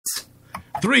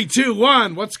3, 2,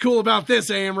 1. What's cool about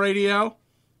this, AM radio?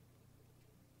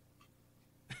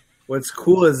 What's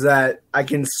cool is that I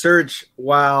can search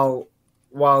while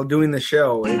doing the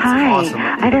show. It's awesome.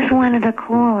 I just wanted to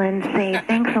call and say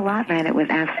thanks a lot, man. It was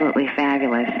absolutely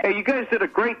fabulous. Hey, you guys did a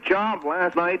great job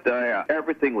last night.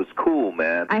 Everything was cool,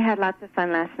 man. I had lots of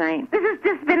fun last night. This has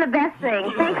just been the best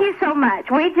thing. Thank you so much.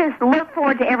 We just look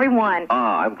forward to everyone.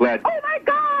 I'm glad. Oh, my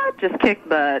God. Just kicked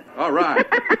butt. All right.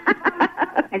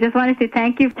 I just wanted to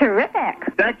thank you. Terrific.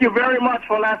 Thank you very much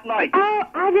for last night. Oh,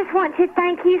 I just want to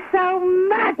thank you so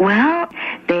much. Well,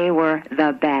 they were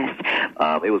the best.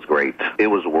 It was great. It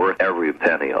was worth every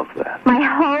penny of that. My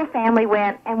whole family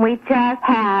went, and we just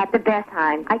had the best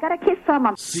time. I got a kiss from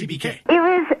them. CBK. It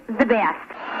was the best.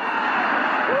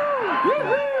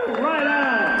 Right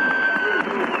on.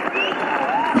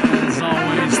 As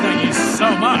always, thank you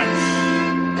so much.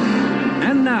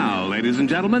 And now, ladies and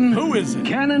gentlemen, who is it?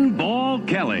 Cannonball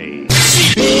Kelly.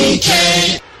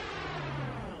 CBK.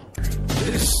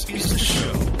 This is the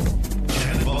show.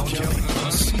 Cannonball Kelly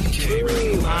on CBK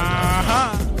Radio.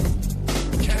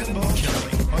 Cannonball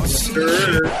Kelly on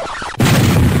CBK.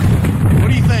 What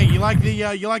do you think? You like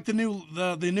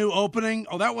the new opening?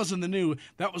 Oh, that wasn't the new.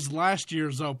 That was last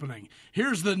year's opening.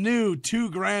 Here's the new 2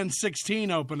 Grand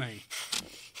 16 opening.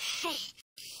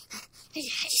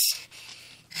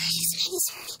 I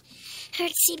just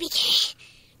heard CBK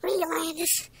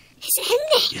realize it's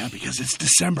ending. Yeah, because it's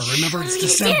December. Remember, it's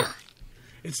December.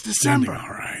 It's December. All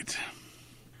right.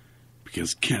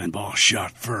 Because Cannonball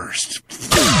shot first.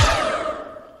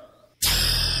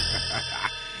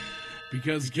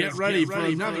 Because get ready for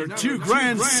another 2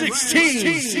 Grand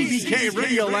 16. CBK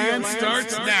Radioland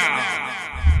starts now.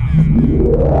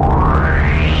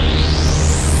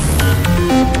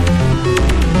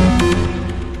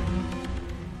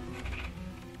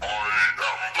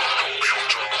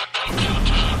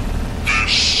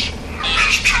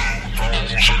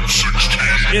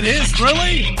 It is,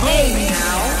 really? Hey,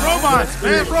 now. Robots,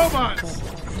 man, robots.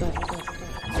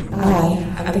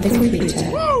 I am the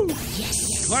computer. Woo!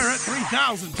 Yes. Claret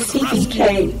 3000 to the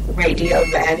rescue.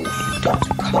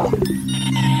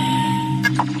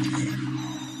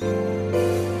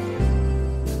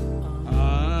 CBKRadioland.com.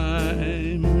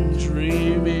 I'm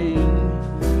dreaming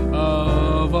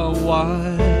of a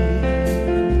white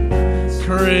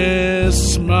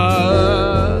Christmas,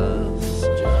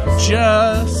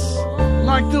 just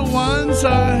like the ones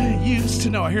I used to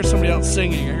know. I hear somebody else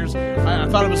singing. I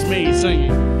thought it was me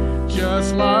singing.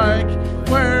 Just like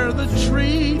where the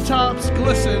treetops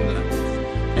glisten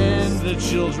and the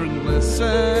children listen.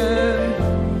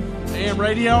 AM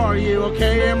radio, are you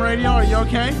okay? AM radio, are you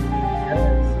okay?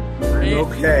 I'm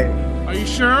okay. Are you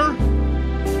sure?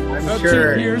 I'm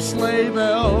sure. To hear sleigh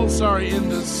bells, in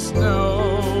the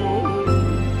snow.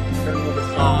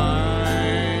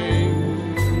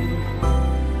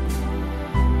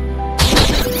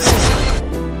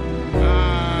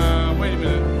 Wait a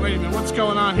minute. What's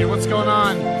going on here? What's going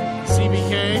on,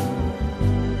 CBK?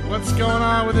 What's going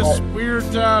on with this weird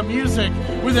music?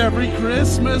 With every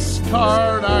Christmas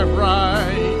card I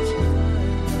write.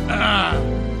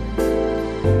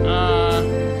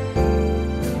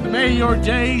 May your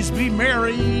days be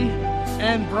merry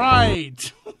and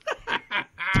bright.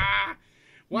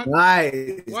 What?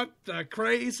 Nice. What the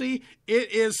crazy?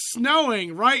 It is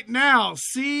snowing right now.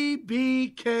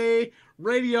 CBK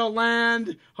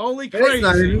Radioland. Holy crazy. It's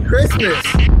not even Christmas.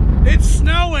 It's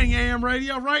snowing, AM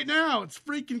radio, right now. It's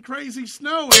freaking crazy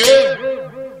snowing.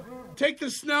 Take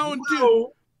the snow and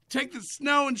take the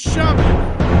snow and shove it.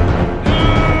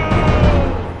 No!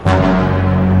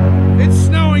 It's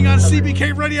snowing on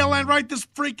CBK Radioland right this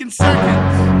freaking second.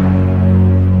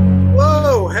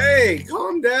 Whoa, hey,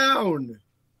 calm down.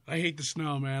 I hate the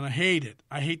snow, man. I hate it.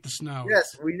 I hate the snow.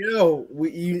 Yes, we know.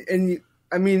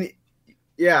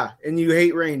 Yeah, and you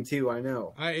hate rain too, I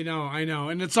know. I know.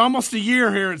 And it's almost a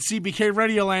year here at CBK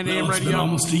Radioland, AM radio. It's been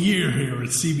almost a year here at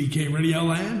CBK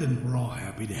Radioland, and we're all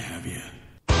happy to have you.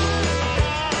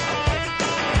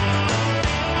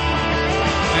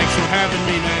 Thanks for having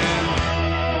me,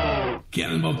 man.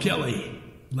 Cannonball Kelly,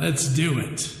 let's do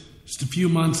it. Just a few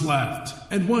months left,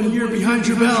 and 1 year behind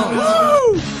your belt.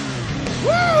 Woo!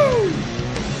 Woo!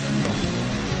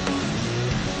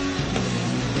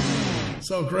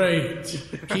 So great.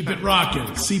 Keep it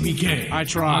rocking. CBK. I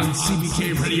try. On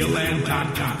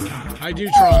CBKRadioland.com. I do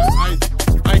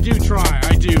try.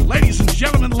 I do. Ladies and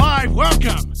gentlemen, live,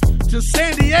 welcome to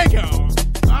San Diego.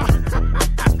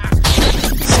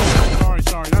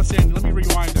 Sorry, not San Diego. Let me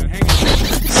rewind that. Hang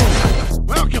on.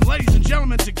 Welcome, ladies and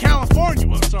gentlemen, to California.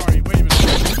 Well, sorry, wait a minute.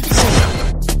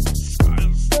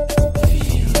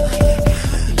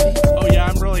 Oh, yeah,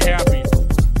 I'm really happy.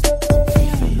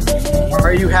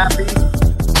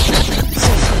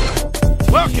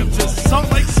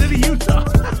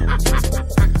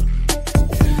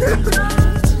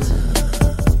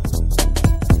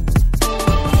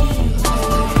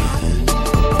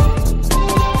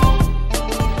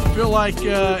 like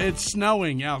it's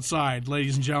snowing outside,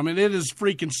 ladies and gentlemen. It is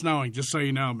freaking snowing, just so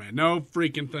you know, man. No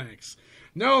freaking thanks.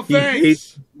 No thanks. He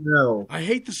hates snow. I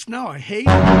hate the snow. I hate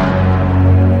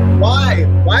it. Why?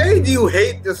 Why do you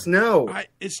hate the snow?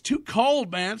 It's too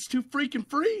cold, man. It's too freaking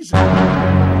freezing.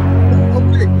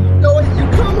 Okay, you know what? You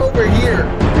come over here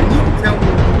and you can tell me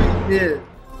what you did.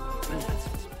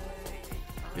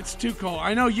 It's too cold.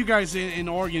 I know you guys in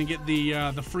Oregon get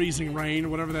the freezing rain or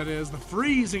whatever that is. The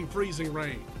freezing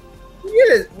rain.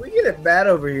 We get it bad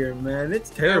over here, man.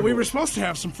 It's terrible. Yeah, we were supposed to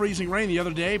have some freezing rain the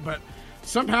other day, but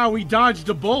somehow we dodged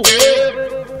a bullet.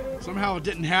 Somehow it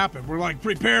didn't happen. We're like,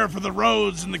 prepare for the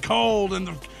roads and the cold and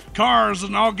the cars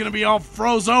and all going to be all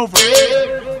froze over.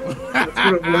 That's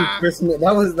what it was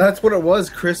Christmas. That's what it was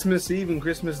Christmas Eve and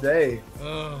Christmas Day.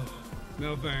 Oh,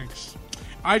 no thanks.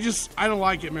 I don't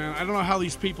like it, man. I don't know how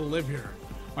these people live here.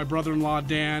 My brother-in-law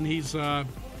Dan, he's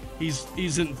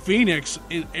in Phoenix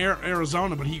in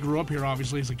Arizona, but he grew up here.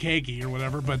 Obviously, he's a keiki or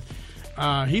whatever. But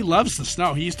he loves the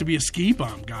snow. He used to be a ski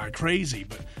bum guy, crazy.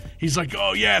 But he's like,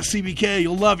 oh yeah, CBK,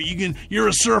 you'll love it. You're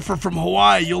a surfer from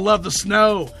Hawaii. You'll love the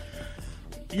snow.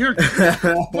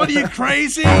 What are you,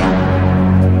 crazy?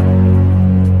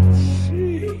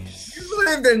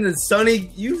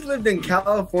 You've lived in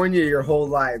California your whole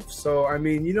life, so I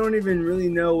mean, you don't even really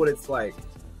know what it's like.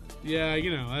 Yeah,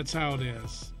 that's how it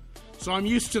is. So I'm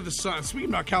used to the sun. Speaking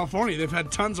about California, they've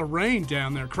had tons of rain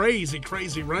down there. Crazy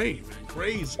rain, man.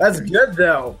 Crazy. That's good,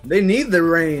 though. They need the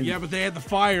rain. Yeah, but they had the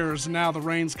fires, and now the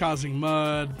rain's causing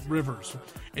mud, rivers.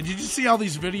 And did you see all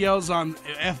these videos on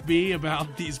FB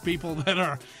about these people that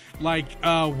are like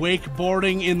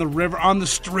wakeboarding in the river, on the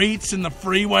streets, in the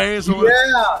freeways?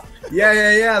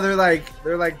 Yeah. They're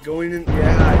like going in.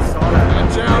 Yeah, I saw that.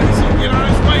 Watch out, he's gonna get on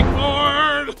his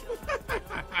wakeboard.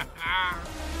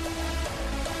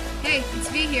 Hey, it's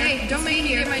V here. Hey, don't make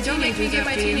me get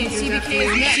my teenagers CBK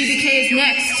is next. CBK is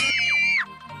next.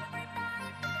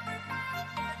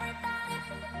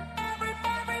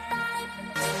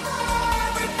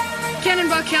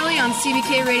 Cannonball Kelly on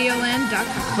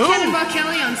CBKRadioland.com. Cannonball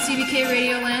Kelly on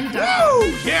CBKRadioland.com.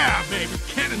 Woo! Yeah, baby.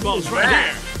 Cannonball's right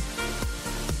there.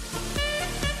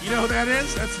 You know who that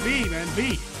is? That's V, man.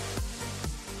 V.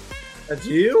 That's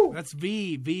you? That's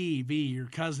V. Your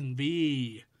cousin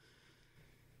V.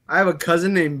 I have a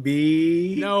cousin named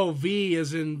B. No, V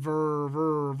is in ver.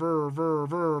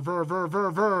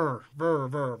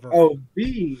 Oh,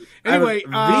 V. Anyway,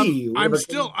 V. I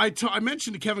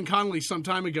mentioned to Kevin Connolly some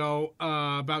time ago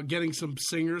about getting some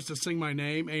singers to sing my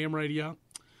name, AM radio.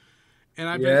 And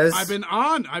I've been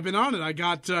on it. I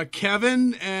got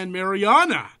Kevin and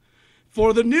Mariana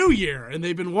for the new year, and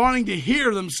they've been wanting to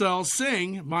hear themselves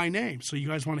sing my name. So you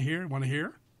guys want to hear? Want to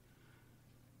hear?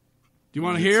 Do you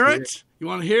want to hear it? You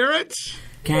want to hear it?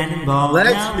 Cannonball,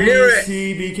 let's hear it.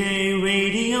 CBK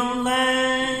Radio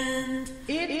Land.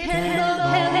 It's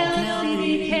Cannonball,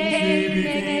 CBK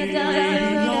Radio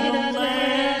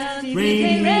Land.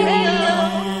 CBK Radio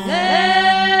Land.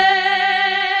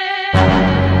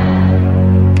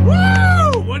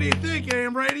 Woo! What do you think,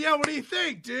 AM Radio? What do you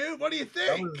think, dude? What do you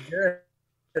think?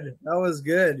 That was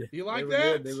good. You like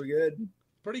that? They were good.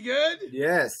 Pretty good?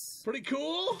 Yes. Pretty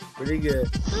cool? Pretty good.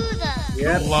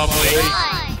 Yep. Lovely.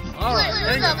 All right,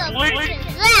 hang on.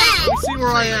 Let's see where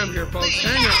I am here, folks.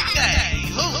 Hang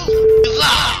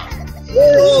on.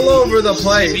 We're all over the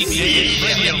place.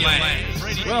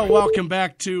 Well, welcome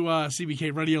back to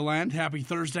CBK Radio Land. Happy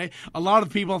Thursday. A lot of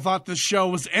people thought this show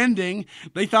was ending.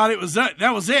 They thought it was that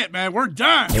was it, man. We're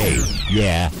done. Hey,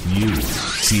 yeah, you.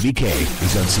 CBK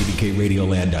is on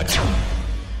CBKRadioland.com.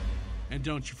 And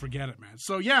don't you forget it, man.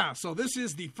 So, yeah, this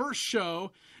is the first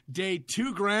show, day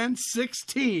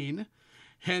 2/16,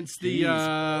 hence the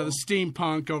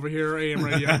steampunk over here, AM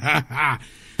Radio.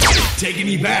 Taking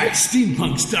you back,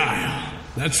 steampunk style.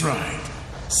 That's right.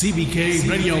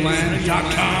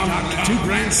 CBKRadioland.com.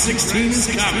 2/16 is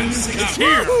coming. It's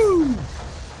here.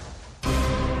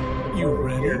 You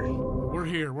ready?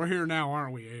 We're here now,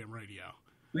 aren't we, AM Radio?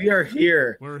 We are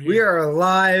here. We are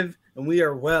alive. And we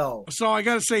are well. So I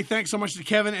got to say thanks so much to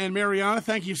Kevin and Mariana.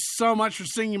 Thank you so much for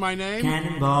singing my name.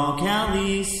 Cannonball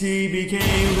Kelly, CBK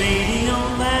Radio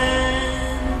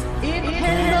Land. It's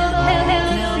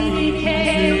Cannonball Kelly, CBK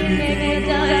Radio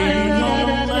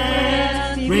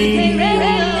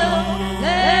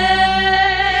Land.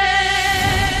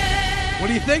 What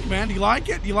do you think, man? Do you like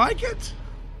it?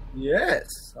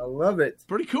 Yes, I love it.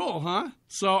 Pretty cool, huh?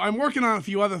 So I'm working on a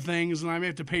few other things, and I may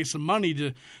have to pay some money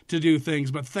to do things.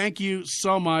 But thank you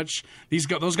so much.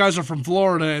 Those guys are from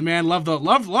Florida, and man, love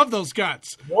those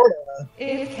guts. Florida.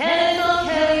 It's Cannonball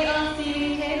Kelly on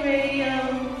CBK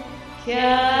Radio.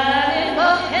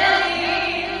 Cannonball Kelly.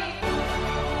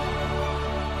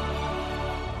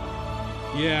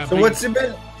 Yeah. So what's it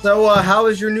been? So how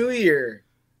was your New Year?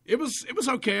 It was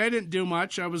okay. I didn't do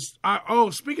much.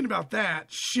 Speaking about that,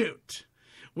 shoot.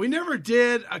 We never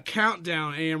did a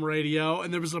countdown AM radio,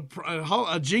 and there was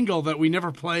a jingle that we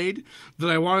never played that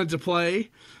I wanted to play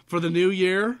for the new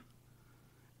year.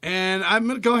 And I'm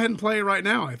going to go ahead and play it right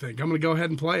now, I think. I'm going to go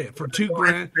ahead and play it for $2,000.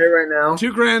 Play it right now.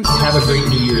 $2,000. Have a great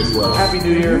New Year as well. Happy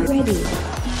New Year. Ready.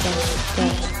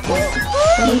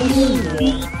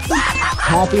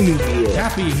 Happy New Year.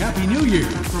 Happy New Year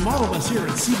from all of us here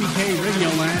at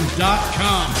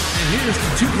CBKRadioland.com. And here's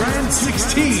the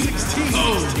 $2,016.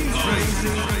 Oh,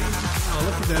 crazy. Oh,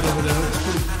 look at that over there.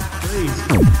 It's pretty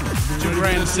crazy.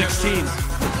 $2,016.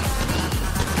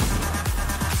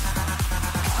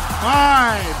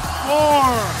 5,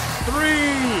 4,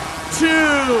 3, 2,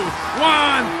 1.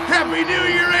 Happy New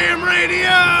Year, AM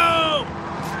Radio!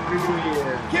 Happy New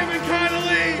Year. Kevin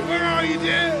Connolly, where are you,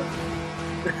 dude?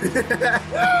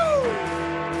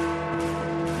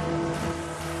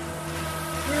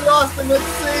 We lost him at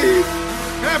sea.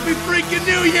 Happy freaking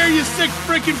New Year, you sick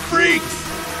freaking freaks!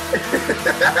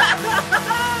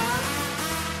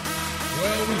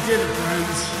 Well, we did it,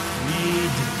 friends. We did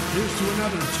it. Here's to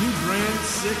another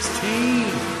 $2,016.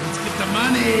 Let's get the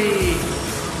money.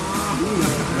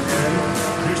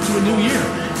 Here's to a new year.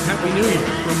 Happy New Year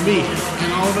from me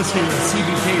and all of us here at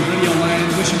CBK Radio Land,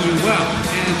 wishing you well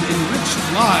and enriched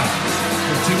lives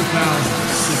for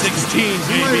 2016,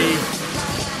 baby.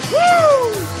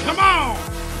 Woo! Come on!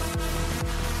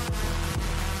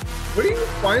 Where do you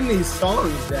find these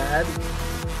songs, Dad?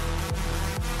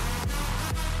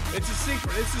 It's a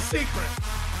secret. It's a secret.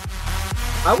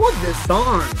 I want this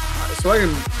song. So I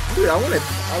can... Dude, I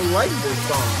like this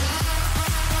song.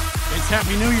 It's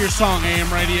Happy New Year song,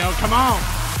 AM Radio. Come on.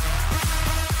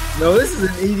 No, this is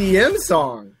an EDM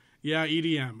song. Yeah,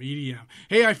 EDM.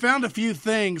 Hey, I found a few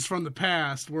things from the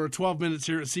past. We're 12 minutes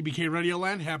here at CBK Radio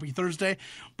Land. Happy Thursday.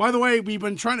 By the way, we've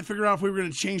been trying to figure out if we were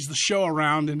going to change the show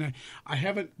around, and I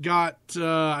haven't got...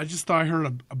 I just thought I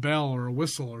heard a bell or a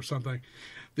whistle or something.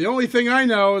 The only thing I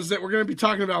know is that we're going to be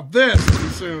talking about this pretty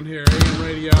soon here, AM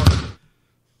Radio.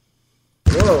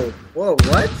 Whoa,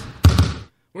 what?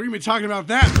 We're going to be talking about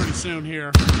that pretty soon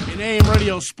here in AM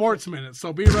Radio Sports Minute,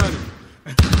 so be ready.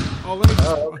 Let me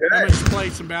just play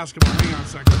some basketball. Hang on a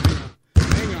second.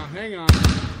 Hang on.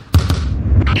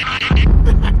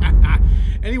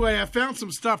 Anyway, I found some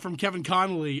stuff from Kevin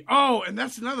Connolly. Oh, and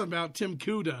that's another about Tim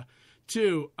Kuda,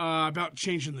 too, about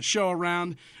changing the show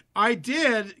around. I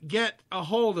did get a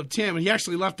hold of Tim, and he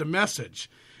actually left a message.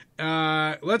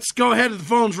 Let's go ahead to the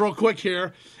phones real quick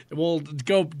here. We'll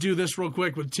go do this real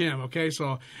quick with Tim, okay?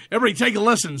 So everybody take a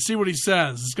listen, see what he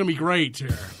says. It's going to be great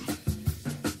here.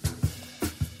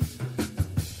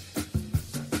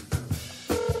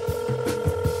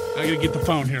 I got to get the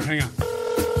phone here. Hang on.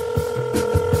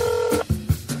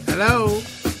 Hello?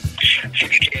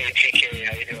 CBK, TK,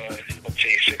 how you doing? Let's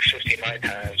see, 6:50 my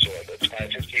time, so that's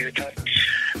 5:50 your time.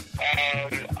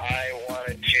 I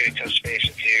wanted to touch base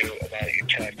with you about your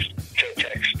text.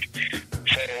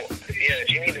 So, yeah, if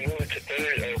you need to move it to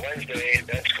Thursday or Wednesday,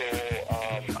 that's cool.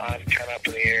 I'm kind of up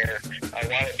in the air. I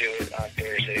want to do it on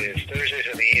Thursdays. Thursdays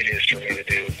are the easiest for me to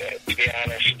do, but to be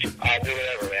honest, I'll do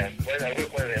whatever, man. I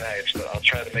work Wednesday nights, but I'll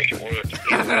try to make it work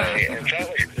either way. And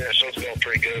probably Minnesota's going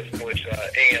pretty good with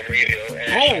AM Radio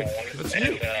and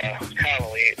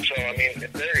Connolly. So, I mean,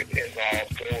 if they're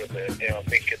involved, go with it. You know, if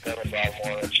they can get them involved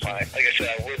more, that's fine. Like I said,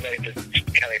 I would like to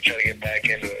kind of try to get back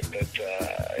into it, but,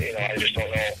 you know, I just don't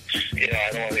know. You know,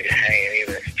 I don't want to leave it hanging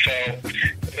either. So,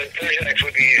 but Thursday nights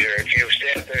would be easier. If you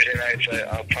stay on Thursday nights,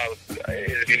 I'll probably,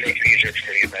 it'd make it easier for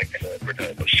me to get back into it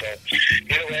regardless. So,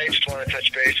 either way, I just want to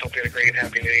touch base. Hope you had a great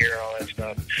Happy New Year and all that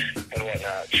stuff and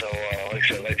whatnot. So, like I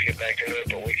said, I'd like to get back into it,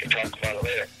 but we can talk about it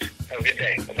later. Have a good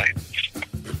day. Bye-bye.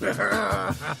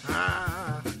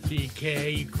 TK,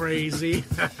 you crazy.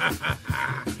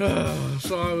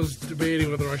 So I was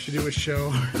debating whether I should do a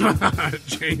show,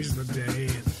 change the day.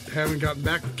 Haven't gotten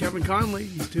back with Kevin Conley.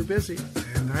 He's too busy.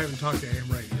 And I haven't talked to AM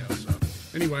Radio. So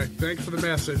anyway, thanks for the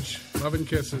message. Love and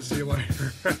kisses. See you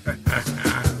later.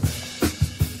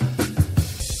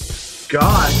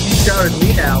 God, you shouted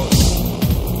me out.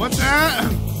 What's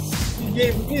that? You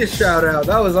gave me a shout out.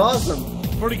 That was awesome.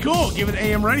 Pretty cool. Give it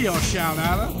AM Radio a shout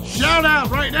out. Huh? Shout out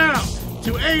right now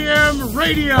to AM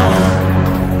Radio.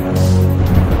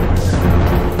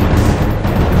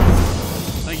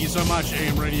 Thank you so much,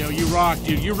 AM Radio. You rock,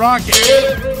 dude. You rock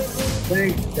it.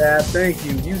 Thanks, Dad. Thank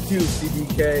you. You too,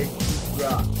 CBK. You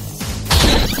rock.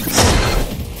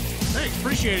 Thanks.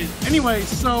 Appreciate it. Anyway,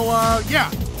 so,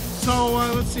 yeah. So,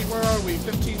 let's see. Where are we?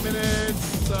 15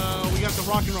 minutes. We got the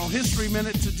Rock and Roll History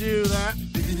Minute to do that.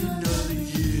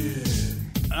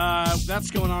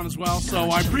 That's going on as well. So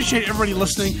I appreciate everybody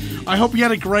listening. I hope you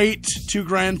had a great 2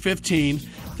 Grand 15.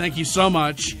 Thank you so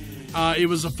much. It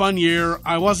was a fun year.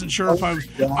 I wasn't sure if I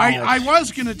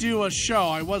was going to do a show.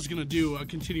 I was going to do a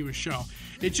continuous show.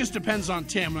 It just depends on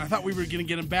Tim. And I thought we were going to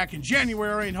get him back in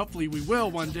January, and hopefully we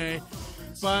will one day.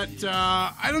 But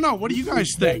I don't know. What do you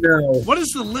guys think? What does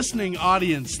the listening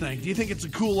audience think? Do you think it's a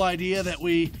cool idea that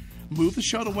we move the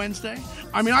show to Wednesday?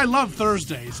 I mean, I love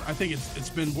Thursdays. I think it's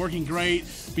been working great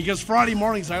because Friday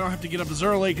mornings I don't have to get up as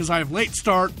early because I have late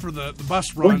start for the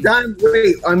bus run.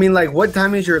 What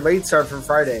time is your late start for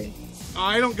Friday?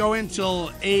 I don't go in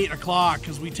till 8 o'clock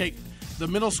because we take the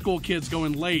middle school kids go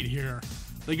in late here.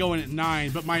 They go in at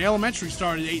 9, but my elementary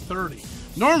started at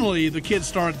 8:30. Normally the kids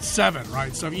start at 7,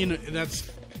 right? So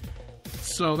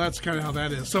that's kind of how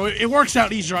that is. So it works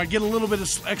out easier. I get a little bit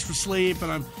of extra sleep,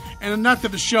 and not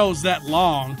that the show's that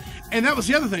long. And that was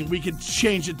the other thing. We could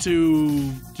change it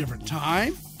to different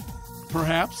time,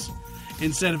 perhaps,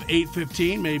 instead of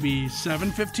 8:15, maybe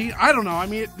 7:15. I don't know. I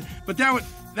mean, but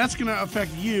that's going to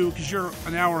affect you because you're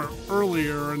an hour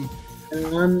earlier, and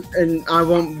I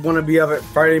won't want to be up at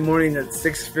Friday morning at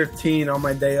 6:15 on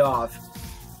my day off.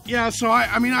 Yeah, so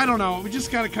I mean, I don't know. We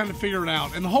just got to kind of figure it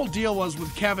out. And the whole deal was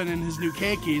with Kevin and his new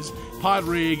Keikis,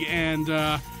 Podrig and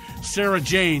Sarah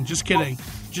Jane. Just kidding.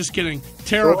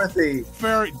 Dorothy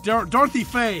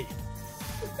Faye.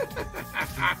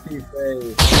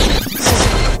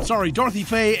 Sorry, Dorothy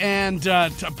Faye and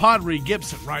Podrig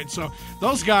Gibson, right? So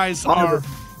those guys are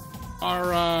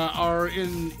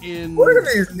in. Where do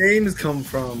these names come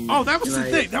from? Oh, that was the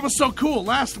thing. That was so cool.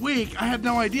 Last week, I had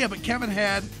no idea, but Kevin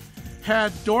had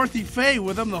Dorothy Faye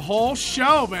with him the whole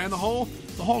show, man. The whole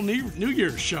New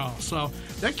Year's show. So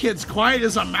that kid's quiet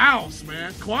as a mouse,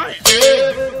 man. Quiet.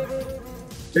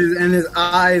 And his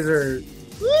eyes are.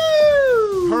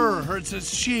 Woo! Her. It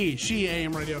says she. She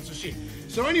AM radio. It's a she.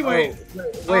 So anyway,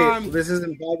 wait. This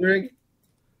isn't Podrig.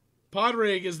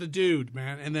 Podrig is the dude,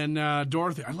 man, and then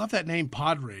Dorothy. I love that name,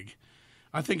 Podrig.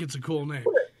 I think it's a cool name.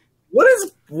 What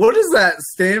does that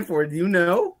stand for? Do you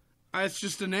know? It's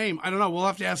just a name. I don't know. We'll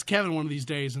have to ask Kevin one of these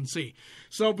days and see.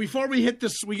 So before we hit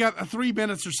this, we got 3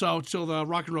 minutes or so till the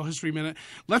Rock and Roll History Minute.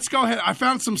 Let's go ahead. I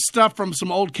found some stuff from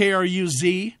some old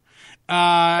KRUZ.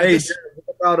 What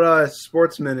about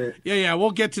Sports Minute? Yeah,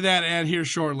 we'll get to that ad here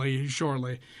shortly.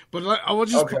 But I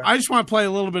just want to play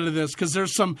a little bit of this because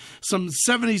there's some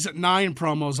 70s at 9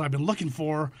 promos I've been looking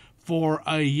for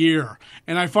a year,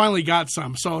 and I finally got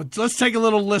some. So let's take a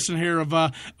little listen here of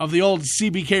the old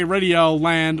CBK radio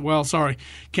land. Well, sorry,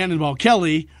 Cannonball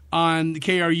Kelly on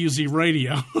KRUZ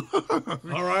radio.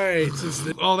 All right.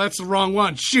 That's the wrong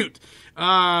one. Shoot.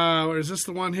 Is this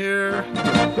the one here?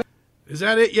 Is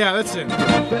that it? Yeah, that's it.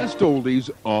 Best oldies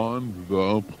on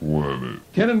the planet.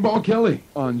 Cannonball Kelly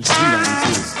on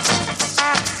Z92.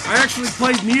 I actually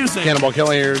played music. Cannonball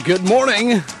Kelly here. Good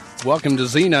morning. Welcome to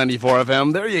Z94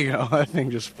 FM. There you go. That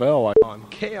thing just fell on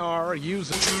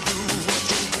KRUZ.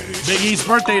 Big E's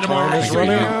birthday tomorrow.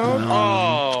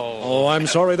 Oh, I'm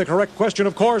sorry. The correct question,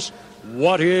 of course.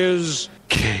 What is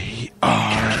KRUZ-FM?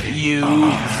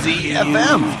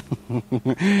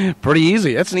 Pretty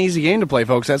easy. That's an easy game to play,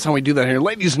 folks. That's how we do that here.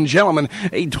 Ladies and gentlemen,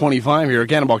 8:25 here at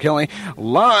Cannonball Kelly,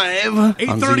 live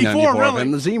 8:34, really.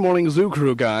 And the Z Morning Zoo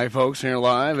Crew guy, folks, here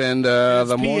live, and the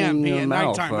PM, morning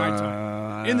mouth.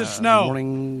 Nighttime. In the snow.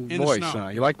 Morning in voice. The snow.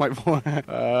 You like my voice?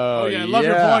 Oh, yeah, I love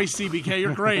your voice, CBK.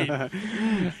 You're great. Give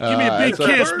me a big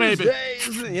kiss, baby.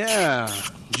 Yeah.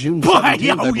 June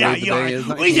 17th,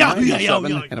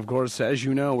 And of course, as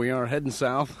you know, we are heading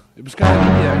south. It was kind of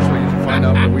easy, actually, to find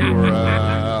out that we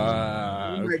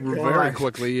were very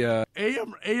quickly.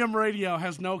 AM radio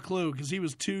has no clue because he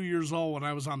was 2 years old when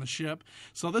I was on the ship.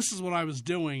 So this is what I was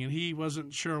doing, and he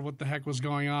wasn't sure what the heck was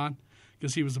going on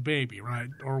because he was a baby, right?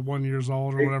 Or 1 year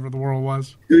old or whatever the world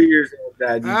was. 2 years old,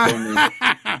 Dad, you told me.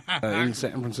 In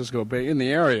San Francisco Bay, in the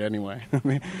area anyway.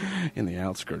 In the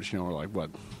outskirts, we're like,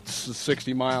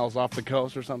 60 miles off the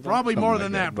coast or something? Probably something more like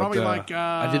than that. But, Probably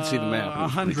I did see the map.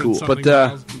 100 cool. But,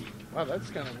 miles. Wow,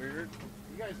 that's kind of weird.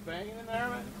 You guys banging in there,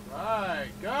 man? Right,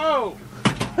 go!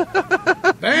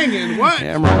 Banging? What?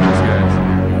 Yeah, I'm running these guys.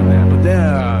 But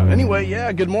anyway,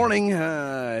 yeah, good morning.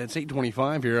 It's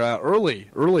 8:25 here.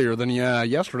 Earlier than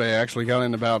yesterday. I actually got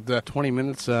in about 20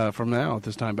 minutes from now at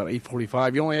this time, about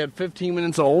 8:45. You only had 15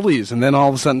 minutes of oldies, and then all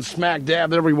of a sudden, smack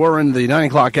dab, there we were in the 9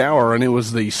 o'clock hour, and it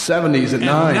was the 70s at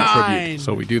 9 tribute.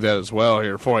 So we do that as well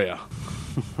here for you.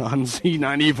 On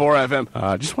Z94 FM.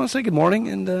 Just want to say good morning,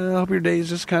 and hope your day is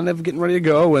just kind of getting ready to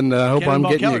go, and hope I'm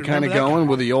getting you kind of going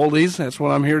with the oldies. That's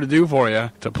what I'm here to do for you,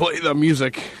 to play the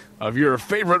music of your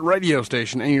favorite radio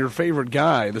station and your favorite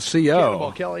guy, the CO.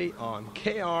 Cannonball Kelly on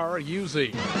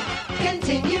KRUZ.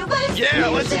 Continuous. Yeah,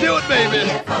 let's do it,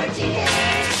 baby.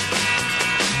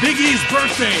 Big E's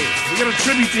birthday. We got a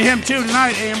tribute to him, too,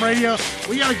 tonight, AM Radio.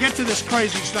 We got to get to this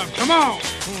crazy stuff. Come on.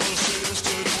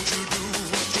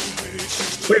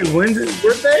 Wait, when's his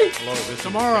birthday? Hello, this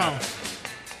tomorrow.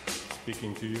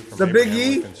 Speaking to you from The Big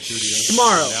E?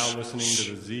 Tomorrow. Now listening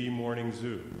to the Z Morning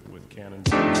Zoo with Cannon.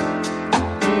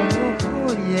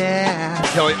 Oh, yeah.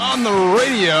 Kelly on the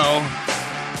radio.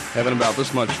 Having about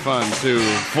this much fun, too.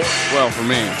 For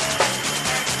me.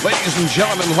 Ladies and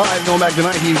gentlemen, live going back to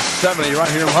 1970,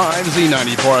 right here live,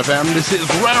 Z94 FM. This is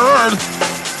Rare Earth.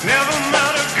 Never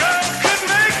mind a girl could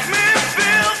make me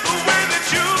feel the way that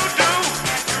you do.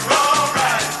 You're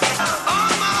alright.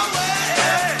 On my way.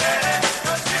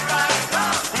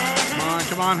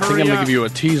 Come on, I think hurry I'm going to up. give you a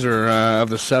teaser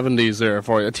of the 70s there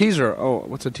for you. A teaser. Oh,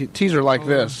 what's a teaser like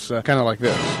this? Kind of like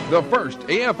this. The first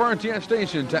AFRTS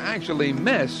station to actually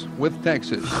mess with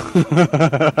Texas.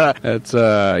 It's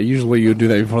usually you do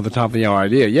that before the top of the hour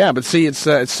idea. Yeah, but see, it's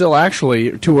still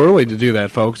actually too early to do that,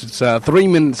 folks. It's 3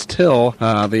 minutes till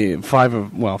the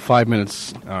 5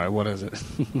 minutes. All right, what is it?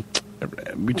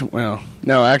 Well,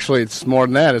 no, actually, it's more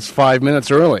than that. It's 5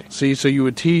 minutes early. See, so you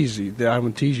would tease. I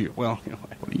would tease you. Well,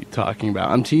 what are you talking about?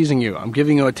 I'm teasing you. I'm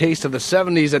giving you a taste of the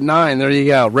 70s at 9. There you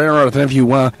go. Rare Earth. And if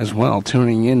you, as well,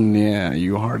 tuning in,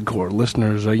 you hardcore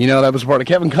listeners, that was part of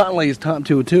Kevin Conley's Top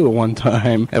 202 at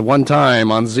one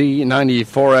time on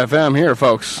Z94 FM here,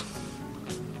 folks.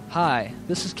 Hi,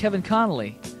 this is Kevin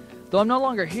Connolly. Though I'm no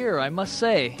longer here, I must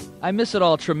say, I miss it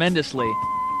all tremendously.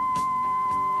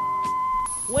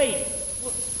 Wait,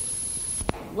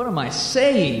 what am I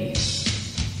saying?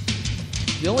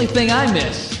 The only thing I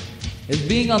miss is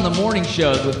being on the morning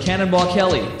shows with Cannonball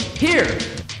Kelly, here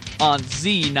on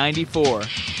Z94.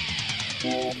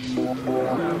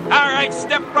 All right,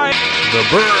 step right. The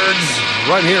Birds,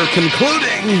 right here,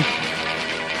 concluding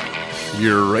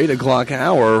your 8 o'clock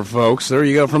hour, folks. There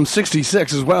you go, from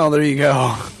 66 as well. There you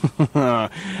go.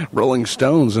 Rolling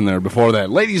Stones in there before that.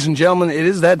 Ladies and gentlemen, it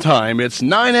is that time. It's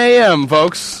 9 a.m.,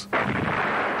 folks.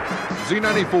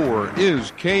 Z94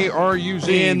 is KRUZ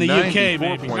in the UK,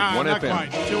 94.1 maybe. Not FM.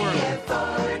 quite. Too early.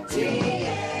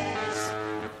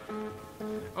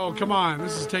 Oh, come on.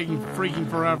 This is taking freaking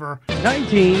forever.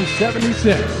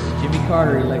 1976. Jimmy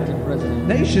Carter elected president.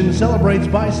 Nation celebrates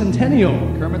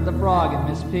bicentennial. Kermit the Frog and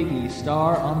Miss Piggy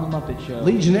star on The Muppet Show.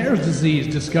 Legionnaire's disease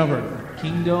discovered.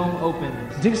 Kingdom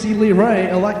opens. Dixie Lee Ray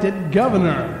elected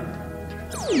governor.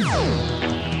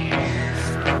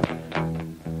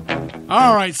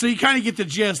 All right, so you kind of get the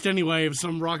gist anyway of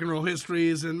some rock and roll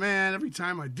histories, and man, every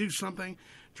time I do something,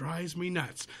 drives me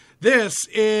nuts. This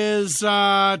is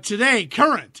today,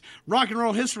 current rock and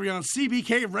roll history on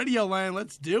CBK Radio Land.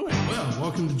 Let's do it. Well,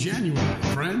 welcome to January,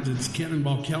 friends. It's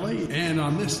Cannonball Kelly, and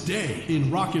on this day in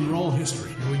rock and roll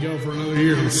history, here we go for another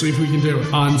year. Let's see if we can do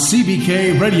it. On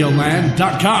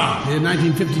CBKRadioland.com, in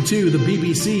 1952, the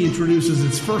BBC introduces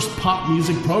its first pop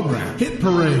music program, Hit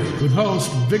Parade, with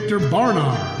host Victor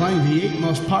Barnard, playing the 8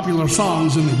 most popular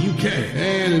songs in the UK.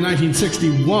 And in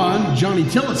 1961, Johnny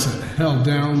Tillotson held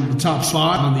down the top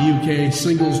spot on the UK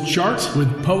singles chart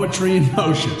with Poetry in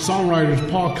Motion. Songwriters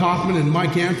Paul Kaufman and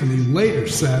Mike Anthony later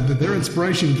said that their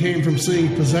inspiration came from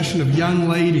seeing procession of young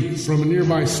ladies from a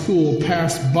nearby school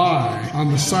pass by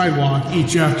on the sidewalk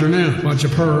each afternoon. Bunch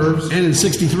of pervs. And in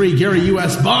 63, Gary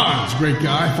U.S. Bonds, great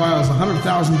guy, files a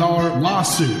 $100,000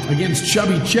 lawsuit against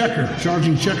Chubby Checker,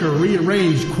 charging Checker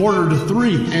rearranged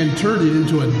 2:45 and turned it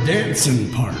into a dancing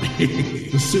party.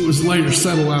 The suit was later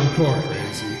settled out of court.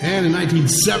 And in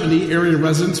 1970, area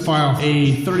residents filed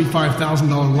a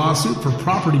 $35,000 lawsuit for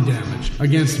property damage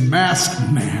against Max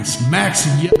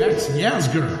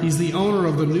Yasgur. He's the owner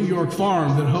of the New York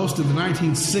farm that hosted the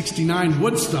 1969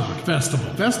 Woodstock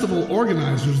Festival. Festival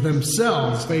organizers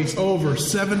themselves face over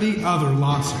 70 other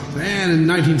lawsuits. And in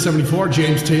 1974,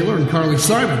 James Taylor and Carly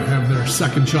Simon have their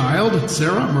second child,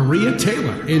 Sarah Maria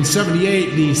Taylor. In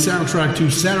 78, the soundtrack to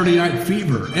Saturday Night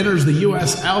Fever enters the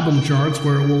U.S. album charts,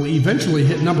 where it will eventually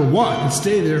hit number 1 and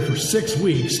stay there for 6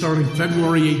 weeks, starting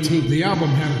February 18th. The album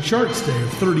had a chart stay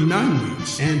of 39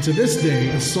 weeks, and to this day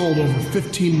has sold over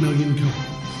 15 million copies.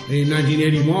 In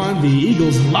 1981, the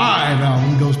Eagles' live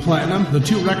album goes platinum. The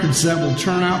 2-record set will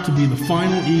turn out to be the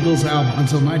final Eagles album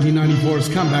until 1994's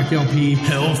comeback LP,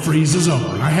 Hell Freezes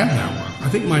Over. I have that one. I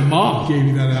think my mom gave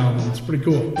me that album. It's pretty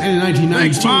cool. And in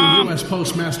 1992, U.S.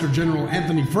 Postmaster General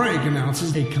Anthony Frank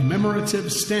announces a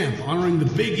commemorative stamp honoring the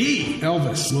Big E,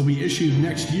 Elvis, will be issued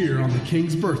next year on the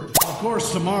King's birthday.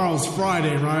 course, tomorrow's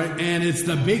Friday, right? And it's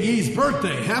the Big E's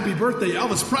birthday. Happy birthday,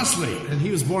 Elvis Presley. And he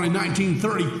was born in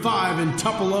 1935 in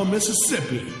Tupelo,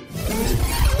 Mississippi.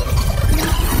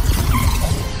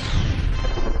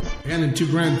 And in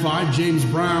 2-5, James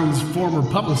Brown's former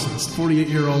publicist,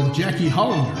 48-year-old Jackie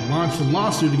Hollander, launched a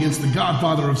lawsuit against the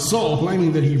godfather of soul,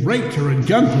 claiming that he raped her at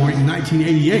gunpoint in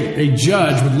 1988. A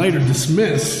judge would later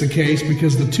dismiss the case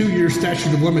because the 2-year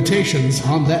statute of limitations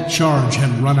on that charge had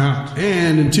run out.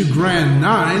 And in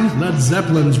 2-9, Led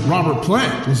Zeppelin's Robert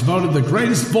Plant was voted the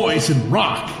greatest voice in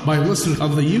rock by listeners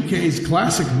of the UK's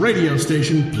classic radio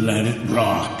station, Planet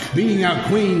Rock, beating out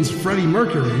Queen's Freddie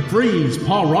Mercury, Freeze,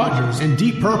 Paul Rogers, and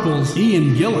Deep Purple's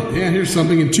Ian Gillan. And here's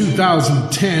something. In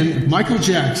 2010, Michael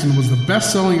Jackson was the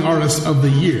best-selling artist of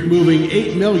the year, moving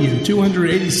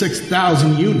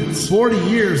 8,286,000 units. 40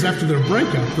 years after their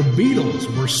breakup, the Beatles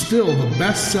were still the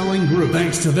best-selling group,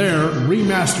 thanks to their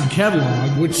remastered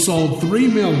catalog, which sold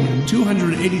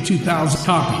 3,282,000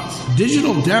 copies.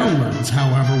 Digital downloads,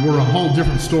 however, were a whole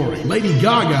different story. Lady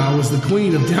Gaga was the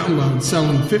queen of downloads,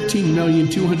 selling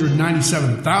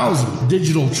 15,297,000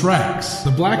 digital tracks. The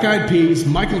Black Eyed Peas,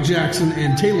 Michael Jackson,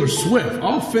 and Taylor Swift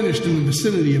all finished in the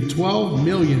vicinity of 12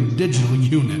 million digital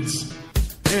units.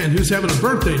 And who's having a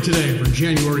birthday today for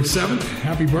January 7th?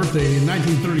 Happy birthday in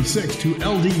 1936 to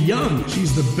L.D. Young.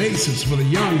 She's the bassist for the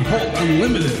Young Holt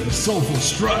Unlimited, the Soulful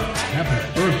Strut. Happy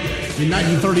birthday. In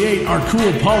 1938, our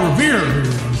cool Paul Revere, who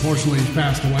unfortunately has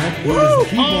passed away, was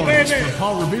the keyboardist for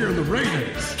Paul Revere and the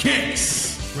Raiders.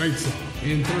 Kicks. Great song.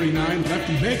 In 39,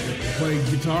 Lefty Baker played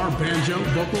guitar, banjo,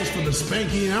 vocals for the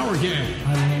Spanky and Hour Gang.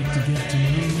 I'd like to get to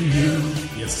know you.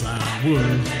 Yes, I would.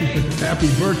 Happy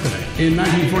birthday. In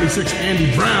 1946,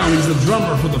 Andy Brown is the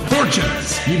drummer for the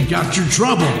Fortunes. You've Got Your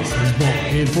Troubles was born.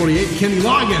 In 48, Kenny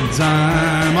Loggins,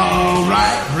 I'm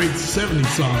Alright. Great 70s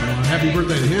song. Happy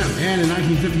birthday to him. And in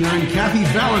 1959, Kathy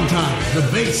Valentine, the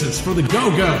bassist for the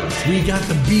Go-Go's. We got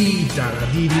the beat.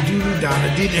 Da-da-dee-dee-doo,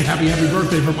 da-da-dee-dee. Happy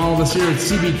birthday from all of us here at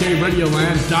CBKRadioland.com.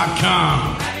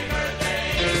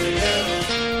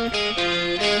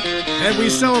 And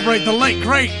we celebrate the late,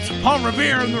 great Paul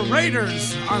Revere and the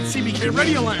Raiders on CBK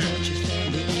Radioland.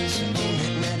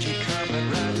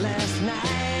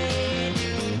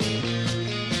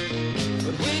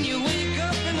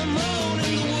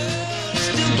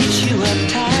 You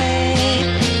uptight.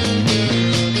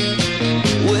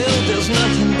 Well, there's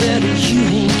nothing better you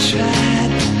ain't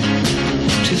tried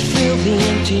to fill the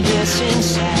emptiness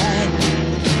inside.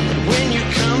 When you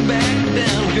come back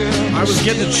down, girl, I was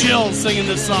getting the chills singing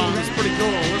this song. It's pretty cool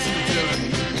listening to it.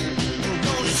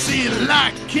 See it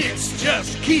like kicks,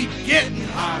 just keep getting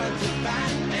hotter.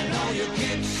 and all your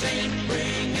kicks ain't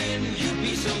bringing you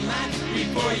peace of mind.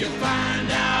 Before you find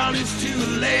out it's too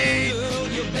late, Girl,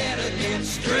 you better get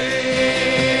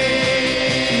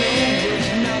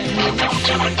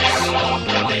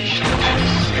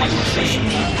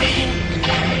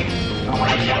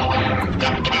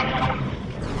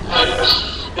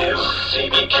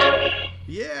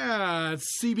Yeah,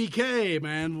 it's CBK,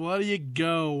 man. What do you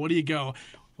go? What do you go?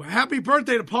 Well, happy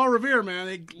birthday to Paul Revere, man.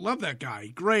 I love that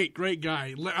guy. Great, great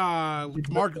guy.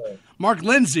 Mark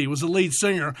Lindsay was the lead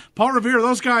singer. Paul Revere,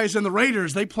 those guys in the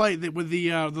Raiders, they played with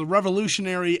the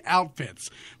revolutionary outfits.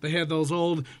 They had those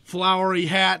old flowery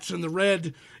hats and the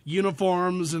red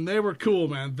uniforms, and they were cool,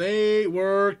 man. They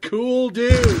were cool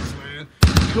dudes, man.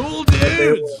 Cool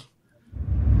dudes.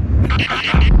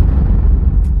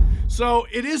 So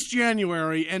it is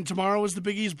January, and tomorrow is the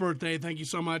Big E's birthday. Thank you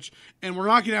so much. And we're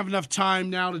not going to have enough time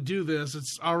now to do this.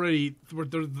 It's already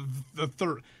the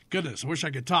third. Goodness, I wish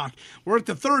I could talk. We're at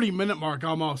the 30-minute mark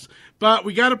almost. But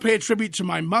we got to pay a tribute to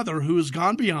my mother, who has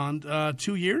gone beyond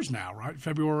 2 years now, right?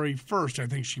 February 1st, I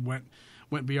think she went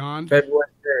beyond. February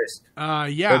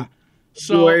 1st. Yeah.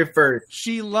 February 1st.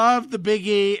 She loved the Big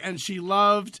E, and she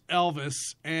loved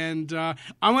Elvis. And I'm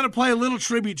going to play a little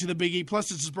tribute to the Big E,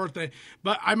 plus it's his birthday.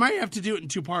 But I might have to do it in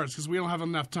two parts because we don't have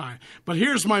enough time. But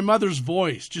here's my mother's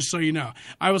voice, just so you know.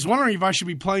 I was wondering if I should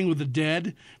be playing with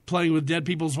dead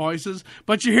people's voices.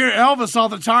 But you hear Elvis all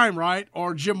the time, right?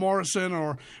 Or Jim Morrison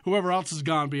or whoever else has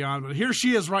gone beyond. But here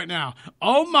she is right now.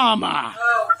 Oh, mama.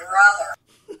 Oh,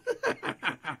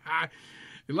 brother.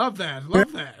 You love that.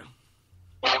 Love that.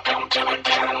 Welcome to the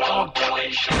Cannonball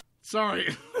Kelly Show. Sorry.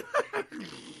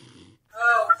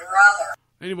 Oh, brother.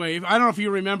 Anyway, I don't know if you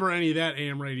remember any of that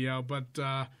AM radio, but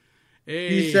hey.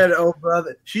 She said, "Oh,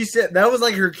 brother." She said that was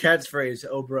like her catchphrase,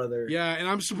 "Oh, brother." Yeah, and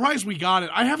I'm surprised we got it.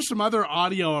 I have some other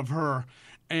audio of her,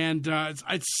 And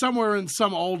it's somewhere in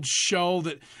some old show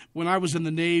that when I was in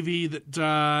the Navy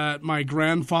that my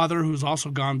grandfather, who's also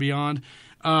gone beyond,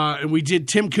 and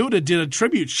Tim Cuda did a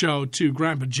tribute show to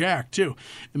Grandpa Jack, too.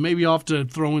 And maybe I'll have to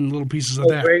throw in little pieces of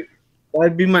that. Great.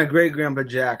 That'd be my great-grandpa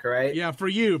Jack, right? Yeah, for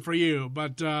you.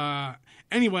 But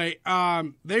anyway,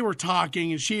 they were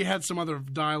talking, and she had some other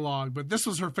dialogue, but this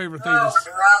was her favorite thing.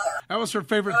 That was her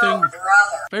favorite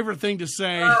thing to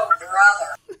say.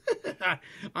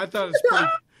 I thought it was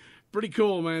pretty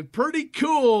cool, man. Pretty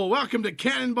cool. Welcome to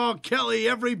Cannonball Kelly,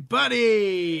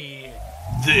 everybody.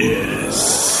 This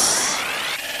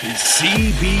is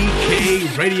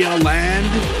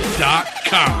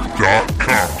CBKRadioland.com.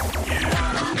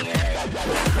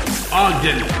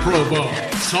 Ogden, Provo,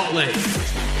 Salt Lake.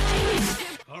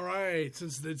 All right,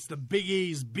 since it's the Big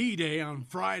E's B-Day on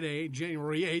Friday,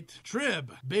 January 8th,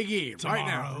 Trib, Big E, right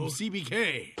now from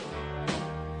CBK.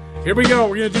 Here we go.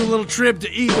 We're going to do a little trib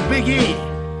to E, the Big E.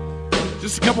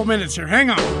 Just a couple minutes here. Hang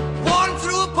on. Walking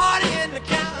through a party in the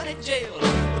county jail.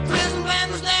 The prison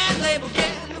band was there and they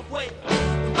began to wail.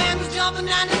 The band was jumping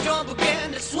and the drum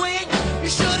began to swing. You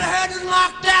should have heard the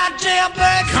knocked out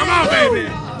jailbird. Come on, baby.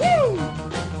 Woo!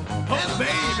 Oh,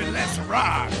 baby, let's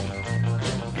rock.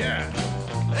 Yeah.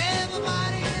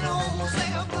 Everybody in the whole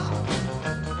cell block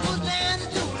was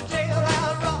dancing to the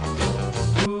jailhouse rock.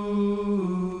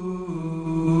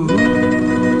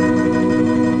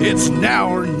 It's now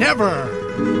or never.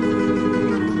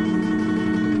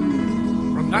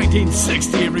 From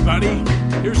 1960, everybody.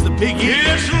 Here's the Big E.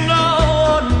 It's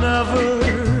now or never.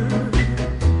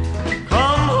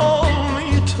 Come hold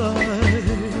me tight.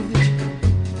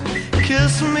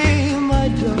 Kiss me, my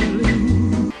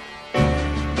darling.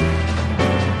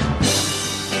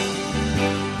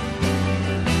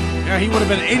 Yeah, he would have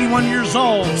been 81 years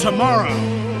old tomorrow.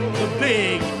 The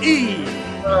Big E.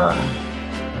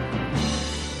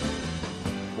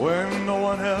 When no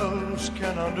one else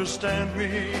can understand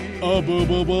me. When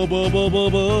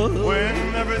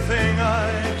everything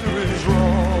I do is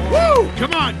wrong. Woo!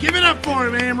 Come on, give it up for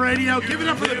him, AM Radio. Give it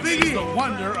up for the Big E. The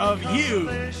wonder of you.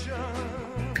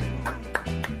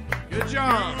 Good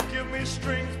job. You give me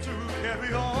strength to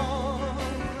carry on.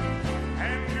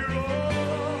 And you're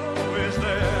always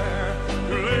there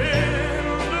to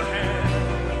lend a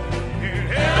hand in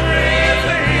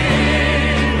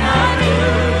everything I do.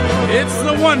 It's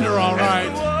the wonder, all right.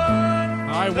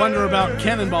 I wonder about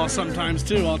Cannonball sometimes,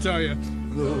 too, I'll tell you.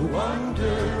 The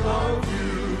wonder of you.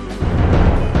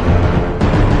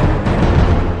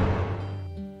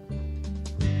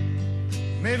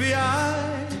 Maybe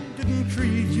I didn't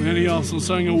treat you. And he also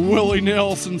sang a Willie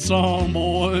Nelson song,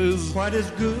 boys. Quite as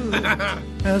good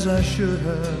as I should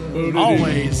have.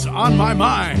 Always on my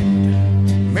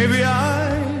mind. Maybe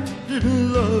I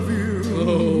didn't love you.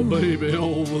 Oh, baby,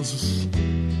 Elvis.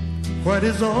 Quite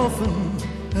as often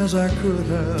as I could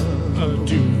have.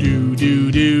 Do.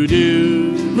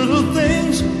 Little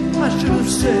things I should have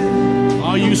said.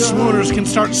 All you swooners can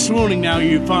start swooning now,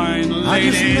 you fine ladies. I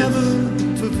just never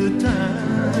took the time.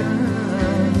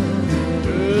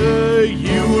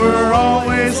 You were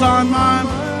always on my mind.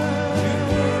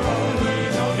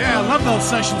 Yeah, I love those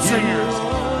session singers.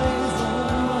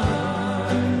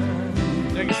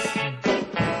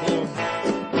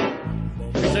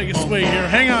 Take a swing here.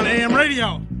 Hang on, AM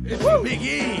Radio. It's Big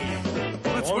E.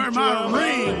 Let's wear my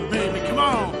ring, baby. Come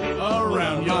on.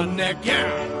 Around your neck,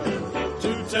 yeah.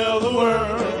 To tell the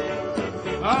world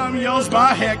I'm yours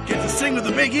by heck. Get to sing with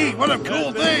the Big E. What a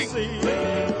cool thing.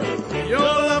 Your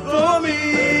love for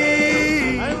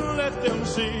me. And let them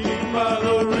see by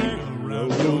the ring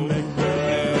around your neck.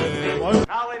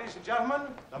 Now, ladies and gentlemen,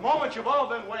 the moment you've all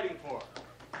been waiting for.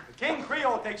 The King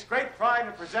Creole takes great pride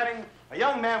in presenting a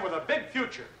young man with a big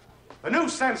future. The new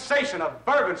sensation of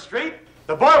Bourbon Street,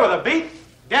 the boy with a beat,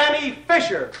 Danny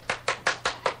Fisher.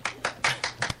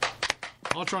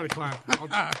 I'll try to clap.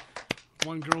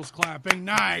 One girl's clapping.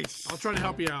 Nice. I'll try to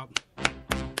help you out.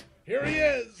 Here he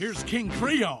is. Here's King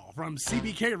Creole from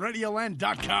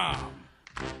CBKRadioland.com.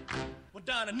 Well,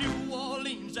 down in New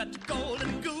Orleans at the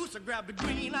Golden Goose, I grabbed a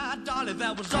green-eyed dolly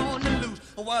that was on the loose.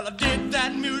 Well, I did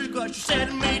that music, but she said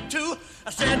to me too.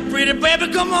 I said, pretty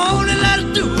baby, come on and let's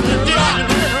do the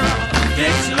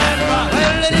Dixieland rock.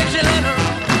 Well, the Dixieland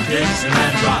rock.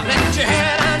 Dixieland rock. Let your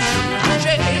head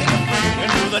shake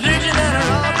and do the Dixieland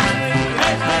rock.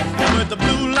 With the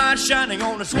blue light shining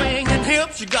on the swinging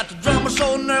hips, you got the drummer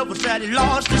so nervous that he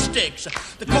lost his sticks.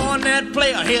 The cornet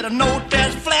player hit a note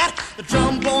that's flat. The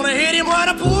trombone hit him while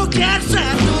the poor cat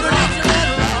sat. Do the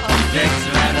Dixieland rock.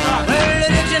 Dixieland rock. Well, the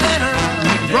Dixieland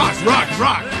rock.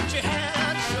 Rock. Let your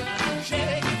hand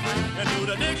shake and do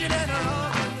the Dixieland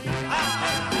rock.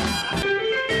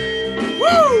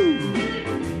 Woo!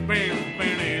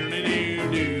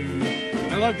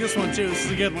 this one too. This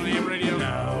is a good one, AM Radio.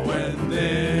 Now and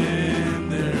then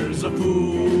there's a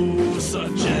fool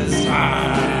such as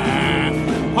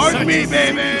I. Pardon me,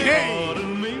 baby.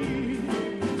 Pardon me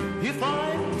if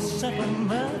I'm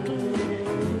sentimental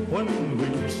when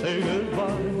we say goodbye.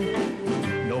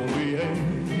 Don't be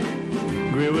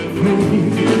angry with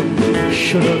me.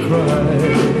 Should I cry?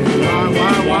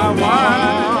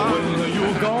 Why? When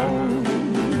you're gone,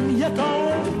 yet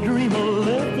I dream a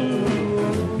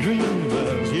little dream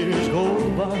as years go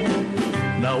by.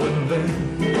 Now and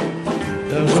then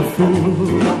there's a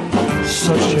fool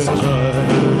such as I.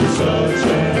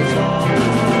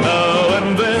 Now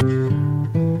and then.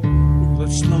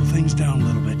 Let's slow things down a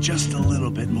little bit, just a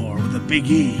little bit more, with a big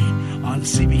E on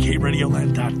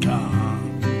CBKRadioland.com.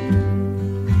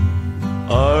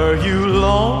 Are you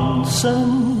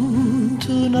lonesome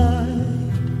tonight?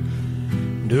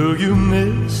 Do you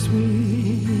miss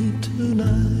me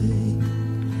tonight?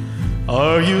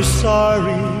 Are you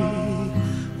sorry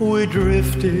we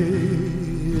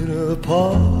drifted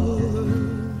apart?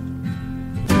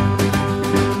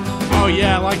 Oh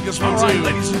yeah, I like this one too.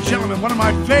 Ladies and gentlemen, one of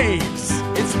my faves.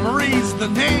 It's Marie's The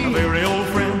Name. A very old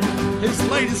friend. His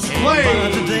latest play.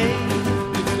 Today,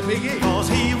 it's the Big E. Cause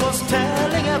he was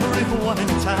telling everyone in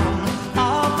town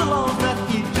of the love that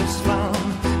he just found.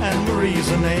 And Marie's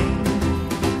the name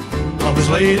of his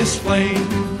latest flame.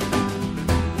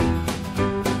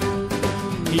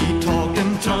 He talked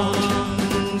in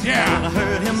tongues. Yeah. And I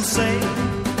heard him say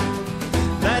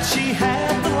that she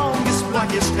had the longest,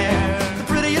 blackest hair, the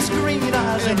prettiest green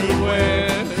eyes anywhere.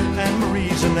 And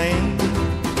Marie's the name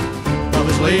of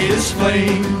his latest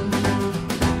flame.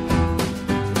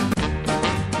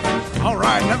 All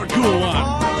right, another cool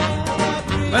one.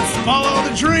 Let's follow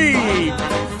the dream.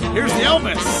 Here's the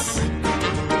Elvis.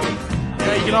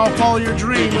 Yeah, you can all follow your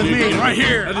dream with me right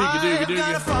here. I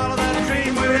gotta follow that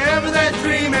dream wherever that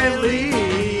dream may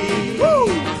lead.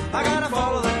 Woo! I gotta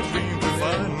follow that dream to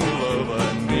find the love I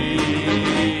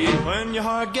need. When your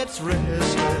heart gets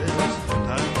restless,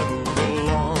 time to move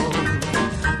along.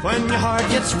 When your heart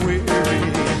gets weary,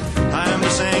 time to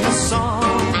sing a song.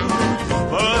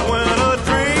 But when a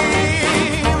dream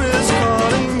is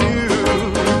calling you,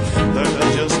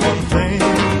 there's just one thing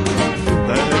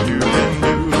that you can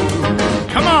do.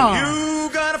 Come on! You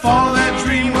gotta follow that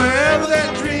dream wherever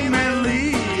that dream may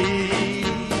lead.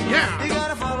 Yeah! You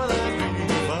gotta follow that dream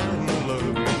to find the love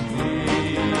you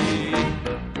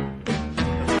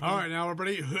need. All right, now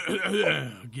everybody,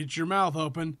 get your mouth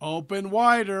open. Open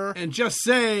wider. And just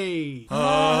say...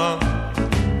 Oh,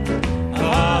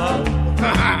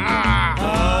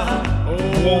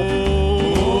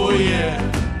 yeah.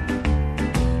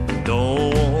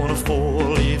 Don't want a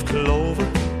four-leaf clover.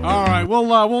 All right,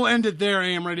 we'll end it there,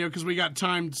 AM Radio, because we got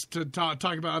time to talk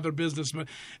about other business. But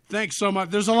thanks so much.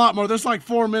 There's a lot more. There's like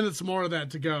 4 minutes more of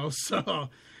that to go. So,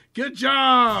 good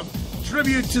job.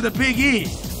 Tribute to the Big E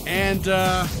and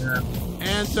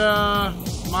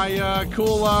my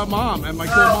cool mom and my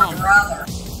cool mom.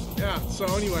 Yeah. So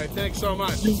anyway, thanks so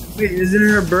much. Wait, isn't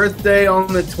her birthday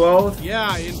on the 12th?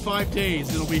 Yeah, in 5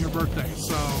 days it'll be her birthday.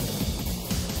 So.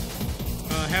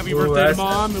 Happy birthday to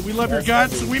Mom, and we love your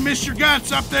guts, and we miss your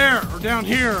guts up there, or down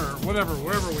here, or whatever,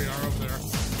 wherever we are up there.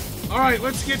 All right,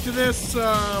 let's get to this,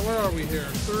 where are we here?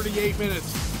 38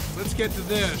 minutes. Let's get to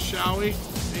this, shall we?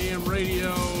 AM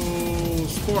Radio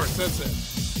Sports, that's it.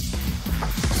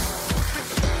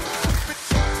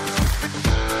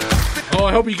 Oh,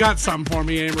 I hope you got something for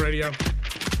me, AM Radio.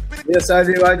 Yes, I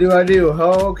do.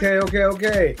 Oh,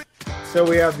 okay. So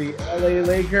we have the LA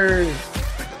Lakers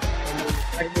and the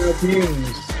Sacramento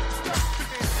Kings.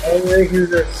 LA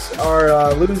Lakers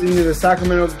are losing to the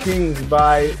Sacramento Kings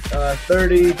by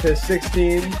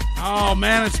 30-16. Oh,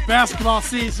 man, it's basketball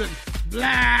season.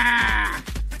 Blah!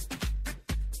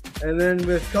 And then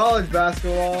with college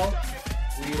basketball,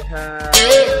 we have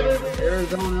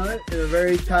Arizona in a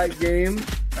very tight game.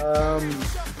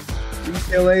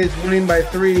 UCLA is winning by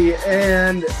 3,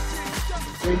 and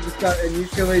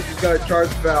UCLA just got a charge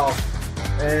foul.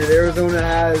 And Arizona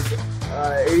has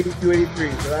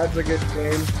 82-83, so that's a good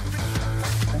game.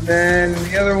 And then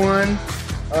the other one,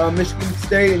 Michigan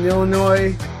State and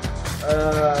Illinois.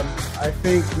 I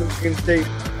think Michigan State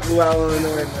blew out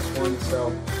Illinois in this one.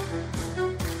 So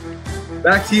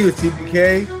back to you,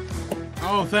 CBK.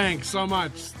 Oh, thanks so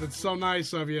much. That's so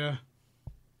nice of you.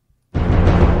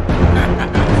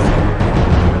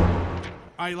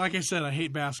 like I said, I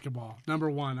hate basketball. Number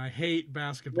one, I hate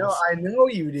basketball. No, I know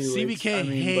you do.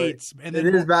 CBK hates. And it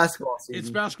is basketball season. It's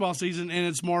basketball season, and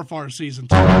it's Morfar season,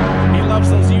 too. He loves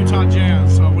those Utah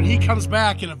Jazz. So when he comes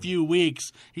back in a few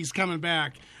weeks, he's coming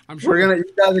back. I'm sure you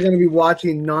guys are going to be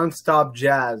watching nonstop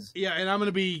Jazz. Yeah, and I'm going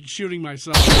to be shooting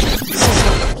myself.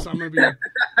 So I'm going to be like,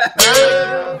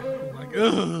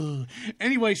 ugh.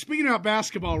 Anyway, speaking about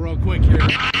basketball real quick here.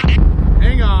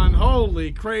 Hang on.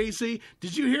 Holy crazy.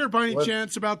 Did you hear by any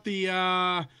chance about the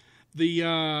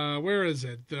where is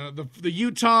it? The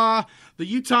Utah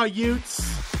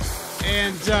Utes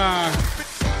and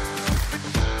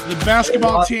the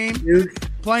basketball team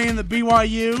playing the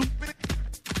BYU?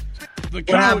 The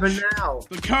coach, what happened now?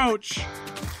 The coach,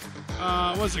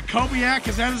 was it Kobiak?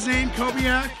 Is that his name,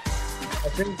 Kobiak? I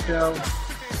think so.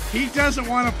 He doesn't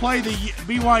want to play the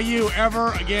BYU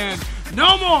ever again.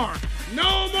 No more!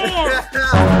 No more!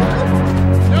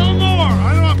 No more!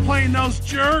 I'm not playing those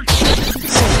jerks.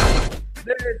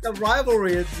 It's a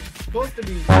rivalry. It's supposed to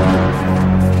be.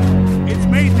 It's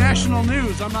made national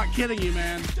news. I'm not kidding you,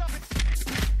 man.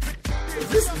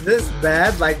 Is this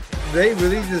bad? Like, they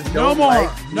really just don't no more.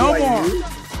 like No BYU? more.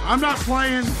 I'm not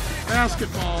playing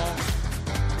basketball.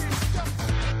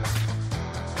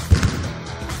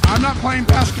 I'm not playing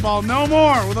basketball no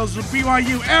more with those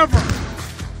BYU ever.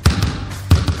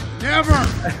 Never.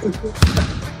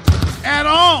 At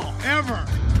all. Ever.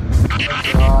 Oh,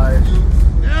 gosh.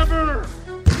 Never.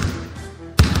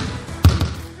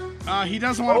 He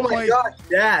doesn't want to play. Oh, my gosh,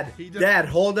 Dad,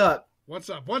 hold up. What's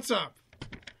up? What's up?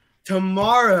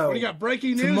 Tomorrow. What do you got?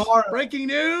 Breaking news? Tomorrow. Breaking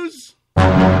news? No.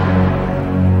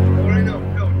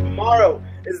 Tomorrow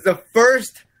is the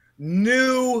first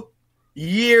New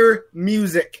Year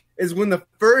music. Is when the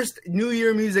first New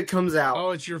Year music comes out.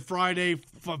 Oh, it's your Friday,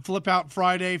 Flip Out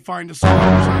Friday, find a song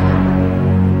or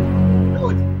something? No,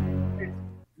 it's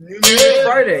New Music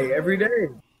Friday every day.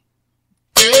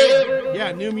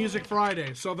 Yeah, New Music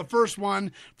Friday. So the first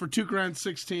one for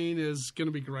 2016 is going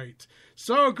to be great.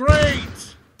 So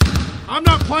great! I'm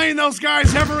not playing those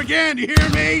guys ever again. Do you hear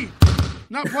me?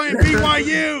 Not playing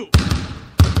BYU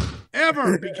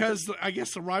ever, because I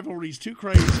guess the rivalry's too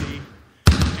crazy,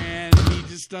 and he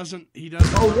just doesn't. He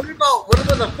doesn't. Oh, what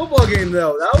about the football game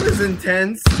though? That was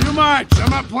intense. Too much. I'm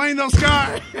not playing those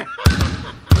guys.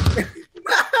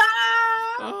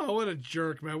 Oh, what a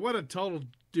jerk, man! What a total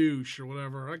douche or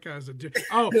whatever. That guy's a douche.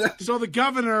 Oh, so the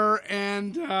governor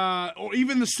and or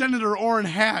even the Senator Orrin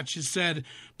Hatch has said,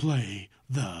 "Play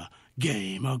the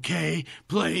game, okay?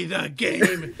 Play the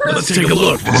game." Let's take a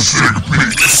look. Let's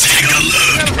take a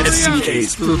look at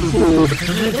CBK's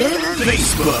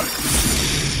Facebook.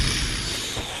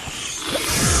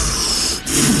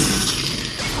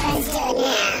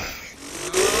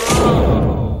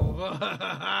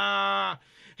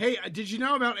 Hey, did you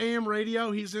know about AM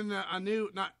radio? He's in a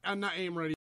new, not AM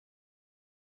radio.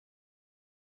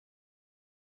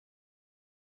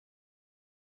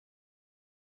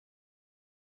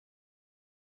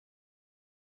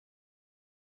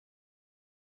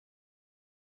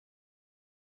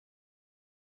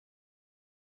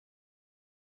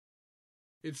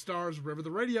 It stars River the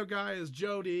Radio Guy as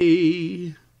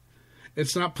Jody.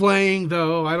 It's not playing,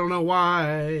 though. I don't know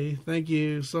why. Thank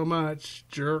you so much,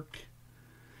 jerk.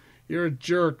 You're a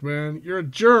jerk, man. You're a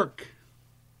jerk.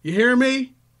 You hear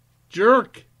me?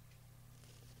 Jerk.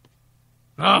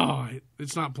 Oh,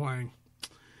 it's not playing.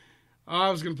 I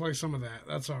was going to play some of that.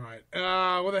 That's all right.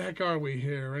 Where the heck are we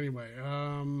here? Anyway,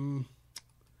 are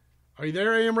you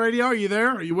there, AM Radio? Are you there?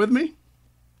 Are you with me?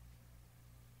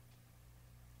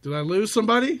 Did I lose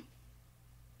somebody?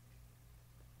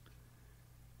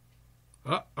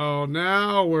 Uh-oh,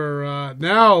 now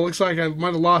now it looks like I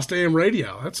might have lost AM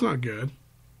Radio. That's not good.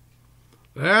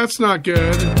 That's not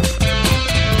good.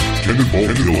 Cannonball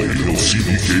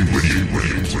CBK Radio.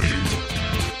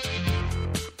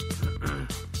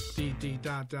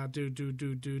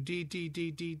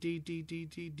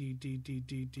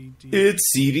 It's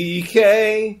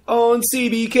CBK on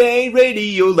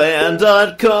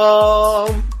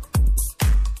CBKRadioland.com.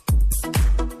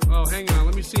 Oh, hang on.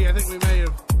 Let me see. I think we may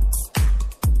have...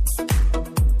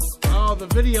 Oh, the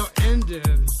video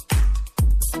ended.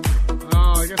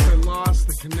 Oh, I guess I lost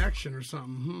the connection or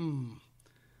something.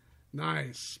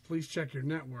 Nice. Please check your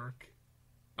network.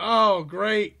 Oh,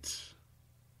 great.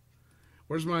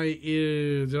 Where's my...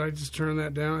 did I just turn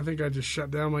that down? I think I just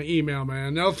shut down my email,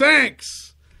 man. No,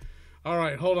 thanks. All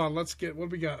right, hold on. Let's get... What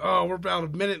do we got? Oh, we're about a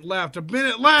minute left. A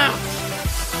minute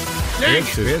left! Dang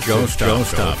it. Don't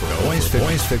stop.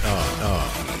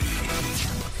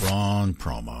 Wrong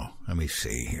promo. Let me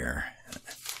see here.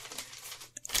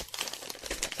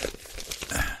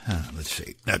 let's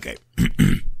see. Okay.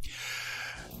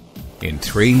 In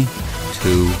 3, 2, 1.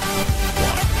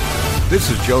 This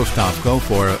is Joe Stofko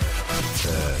for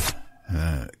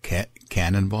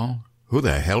Cannonball. Who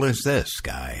the hell is this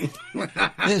guy?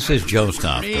 This is Joe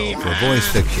Stofko for Voice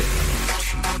Fiction.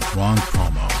 Jeez, wrong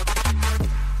promo.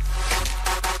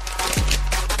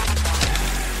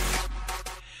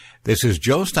 This is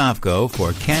Joe Stofko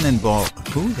for Cannonball.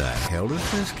 Who the hell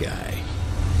is this guy?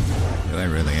 Do I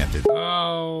really have to?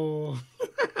 Oh.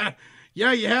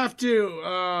 Yeah, you have to.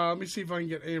 Let me see if I can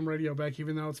get AM radio back,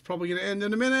 even though it's probably going to end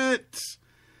in a minute.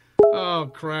 Oh,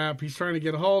 crap. He's trying to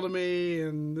get a hold of me,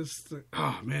 and this...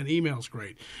 Oh, man, email's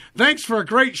great. Thanks for a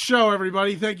great show,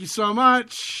 everybody. Thank you so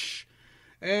much.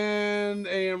 And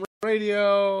AM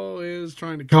radio is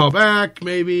trying to call back.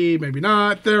 Maybe, maybe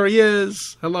not. There he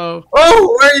is. Hello.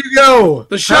 Oh, where you go?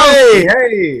 The show.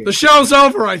 Hey. The show's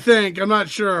over, I think. I'm not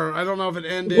sure. I don't know if it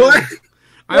ended. What?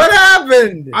 What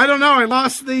happened? I don't know. I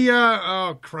lost the...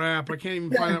 oh, crap. I can't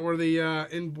even find out where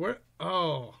the...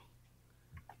 Oh.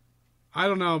 I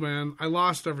don't know, man. I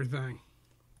lost everything.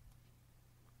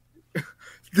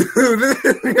 Dude, this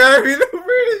is gotta be the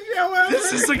greatest show ever.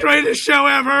 This is the greatest show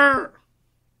ever.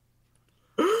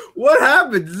 What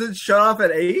happened? Does it shut off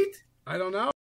at 8? I don't know.